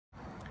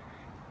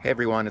Hey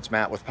everyone, it's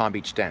Matt with Palm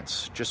Beach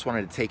Dents. Just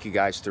wanted to take you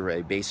guys through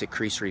a basic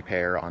crease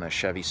repair on a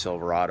Chevy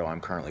Silverado I'm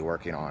currently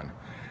working on.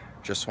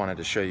 Just wanted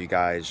to show you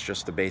guys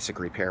just the basic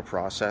repair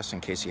process in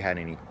case you had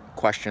any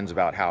questions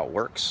about how it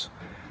works.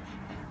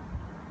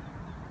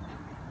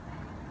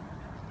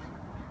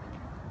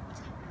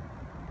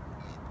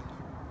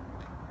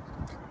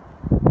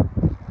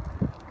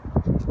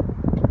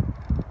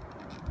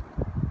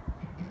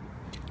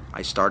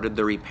 I started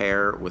the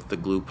repair with the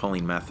glue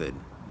pulling method.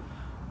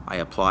 I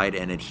applied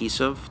an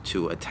adhesive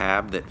to a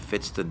tab that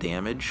fits the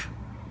damage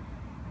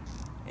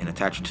and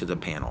attached it to the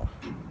panel.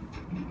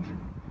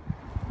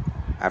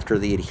 After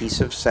the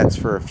adhesive sets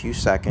for a few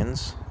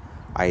seconds,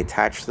 I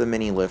attached the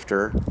mini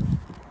lifter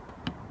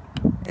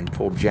and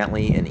pulled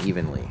gently and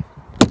evenly.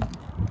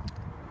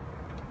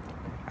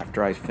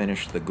 After I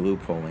finished the glue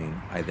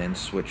pulling, I then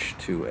switched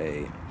to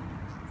a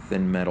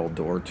thin metal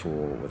door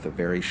tool with a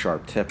very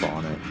sharp tip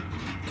on it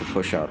to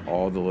push out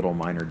all the little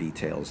minor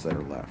details that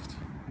are left.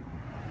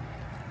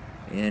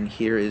 And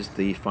here is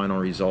the final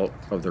result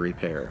of the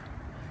repair.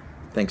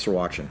 Thanks for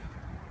watching.